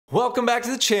Welcome back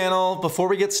to the channel. Before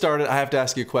we get started, I have to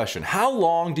ask you a question. How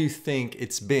long do you think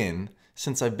it's been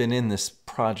since I've been in this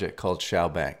project called Shao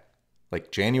Bank?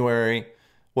 Like January?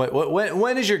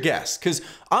 When is your guess? Because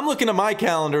I'm looking at my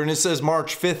calendar and it says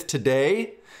March 5th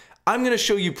today. I'm going to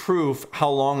show you proof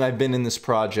how long I've been in this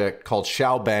project called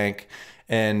Shao Bank,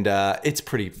 and it's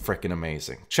pretty freaking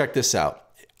amazing. Check this out.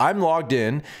 I'm logged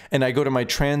in and I go to my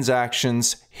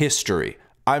transactions history.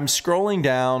 I'm scrolling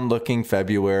down looking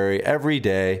February every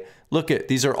day. Look at,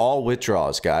 these are all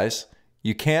withdrawals, guys.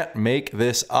 You can't make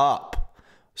this up.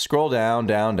 Scroll down,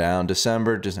 down, down,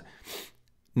 December,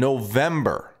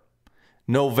 November.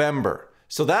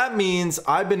 So that means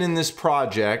I've been in this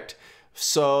project,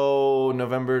 so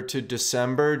November to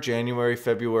December, January,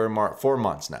 February, March, 4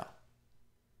 months now.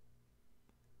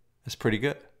 That's pretty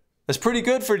good. That's pretty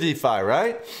good for DeFi,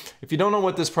 right? If you don't know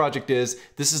what this project is,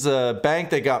 this is a bank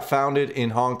that got founded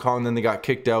in Hong Kong, then they got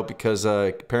kicked out because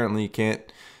apparently you can't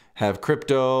have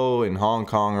crypto in Hong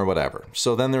Kong or whatever.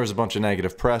 So then there was a bunch of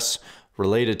negative press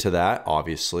related to that,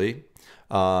 obviously.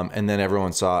 And then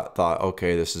everyone thought,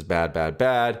 okay, this is bad, bad,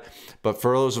 bad. But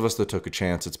for those of us that took a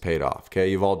chance, it's paid off, okay?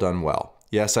 You've all done well.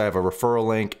 Yes, I have a referral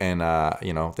link and,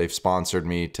 you know, they've sponsored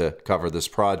me to cover this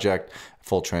project,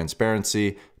 full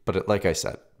transparency. But like I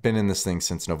said, been in this thing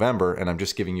since November, and I'm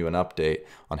just giving you an update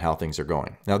on how things are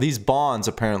going. Now, these bonds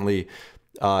apparently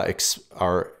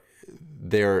are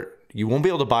there. You won't be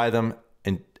able to buy them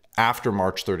after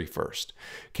March 31st.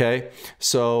 Okay,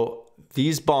 so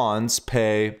these bonds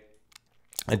pay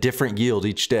a different yield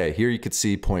each day. Here you could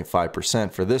see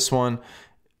 0.5% for this one.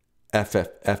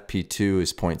 FP2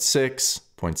 is 0.6,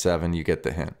 0.7. You get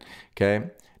the hint.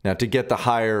 Okay, now to get the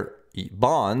higher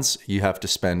bonds, you have to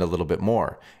spend a little bit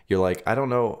more. You're like, I don't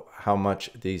know how much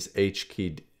these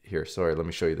HKD here. Sorry, let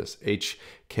me show you this.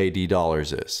 HKD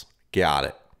dollars is. Got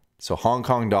it. So Hong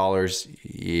Kong dollars,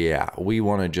 yeah, we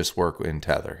want to just work in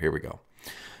Tether. Here we go.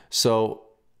 So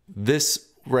this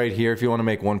right here, if you want to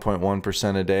make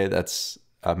 1.1% a day, that's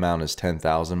amount is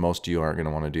 10,000. Most of you aren't going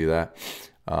to want to do that.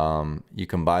 You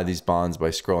can buy these bonds by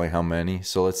scrolling how many.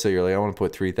 So let's say you're like, I want to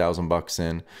put 3,000 bucks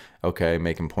in. Okay,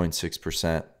 making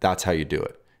 0.6%. That's how you do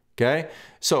it. Okay,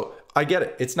 so I get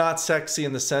it. It's not sexy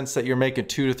in the sense that you're making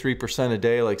 2 to 3% a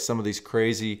day like some of these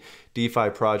crazy DeFi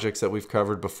projects that we've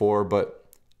covered before, but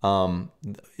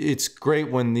it's great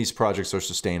when these projects are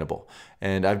sustainable.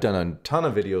 And I've done a ton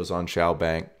of videos on Shao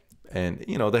Bank, and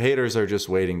you know, the haters are just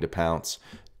waiting to pounce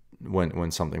when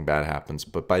something bad happens.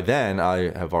 But by then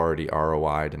I have already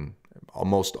ROI'd, and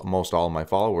almost all of my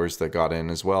followers that got in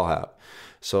as well have.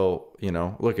 So, you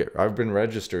know, look at, I've been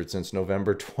registered since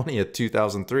November 20th,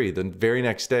 2003. The very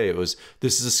next day it was,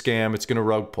 this is a scam, it's going to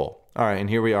rug pull. All right, and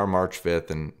here we are March 5th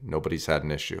and nobody's had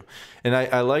an issue. And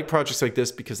I like projects like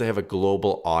this because they have a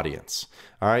global audience.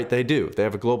 All right, they do. They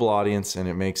have a global audience, and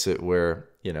it makes it where,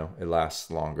 you know, it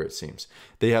lasts longer, it seems.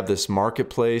 They have this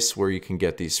marketplace where you can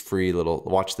get these free little,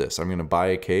 watch this. I'm going to buy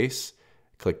a case,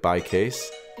 click buy case.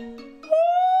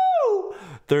 Woo!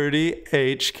 30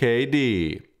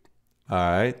 HKD. All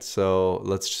right, so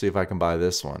let's see if I can buy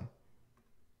this one.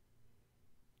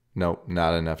 Nope,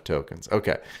 not enough tokens.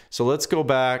 Okay, so let's go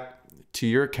back to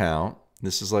your account.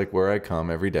 This is like where I come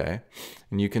every day.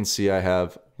 And you can see I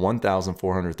have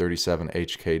 1,437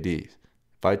 HKD.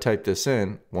 If I type this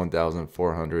in,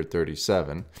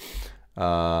 1,437,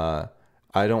 I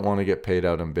don't want to get paid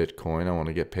out in Bitcoin. I want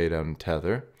to get paid out in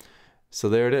Tether. So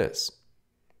there it is.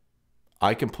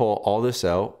 I can pull all this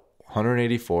out,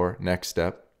 184, next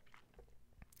step.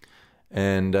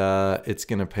 And it's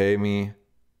going to pay me,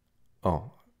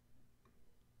 oh,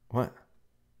 what?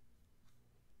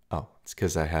 Oh, it's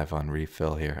because I have on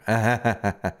refill here.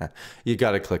 You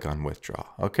got to click on withdraw,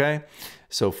 okay?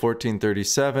 So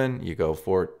 1437, you go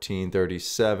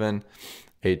 1437,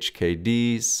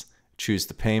 HKDs, choose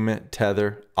the payment,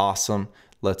 Tether, awesome.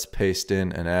 Let's paste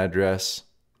in an address.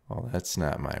 Well, that's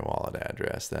not my wallet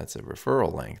address. That's a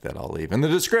referral link that I'll leave in the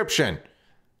description.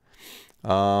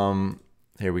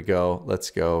 Here we go. Let's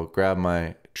go grab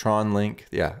my Tron link.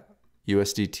 Yeah,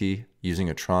 USDT using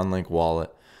a Tron link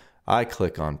wallet. I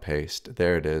click on paste.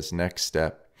 There it is. Next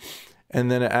step.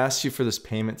 And then it asks you for this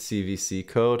payment CVC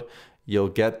code. You'll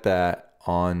get that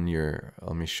on your,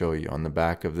 let me show you, on the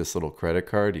back of this little credit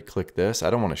card. You click this.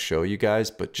 I don't want to show you guys,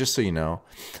 but just so you know,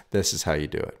 this is how you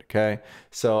do it. Okay.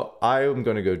 So I'm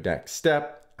going to go next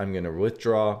step. I'm going to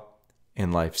withdraw,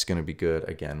 and life's going to be good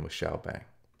again with Shao Bank.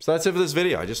 So that's it for this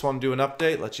video. I just want to do an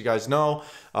update, let you guys know.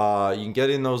 You can get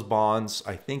in those bonds,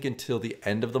 I think, until the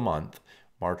end of the month,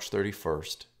 March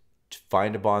 31st.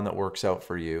 Find a bond that works out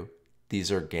for you.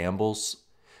 These are gambles.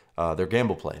 They're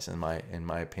gamble plays in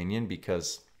my opinion,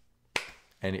 because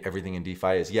everything in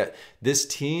DeFi is. Yet this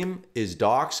team is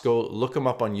docs. Go look them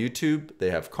up on YouTube.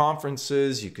 They have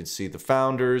conferences. You can see the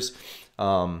founders.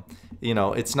 You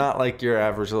know, it's not like your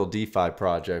average little DeFi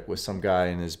project with some guy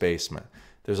in his basement.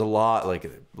 There's a lot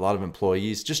of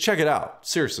employees. Just check it out.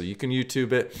 Seriously, you can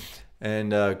YouTube it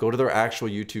and go to their actual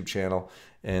YouTube channel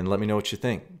and let me know what you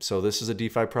think. So this is a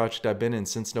DeFi project I've been in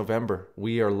since November.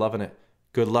 We are loving it.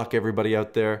 Good luck, everybody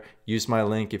out there. Use my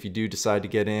link if you do decide to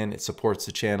get in. It supports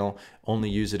the channel. Only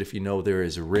use it if you know there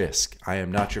is risk. I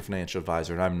am not your financial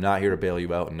advisor, and I'm not here to bail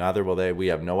you out, and neither will they. We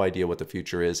have no idea what the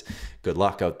future is. Good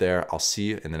luck out there. I'll see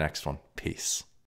you in the next one. Peace.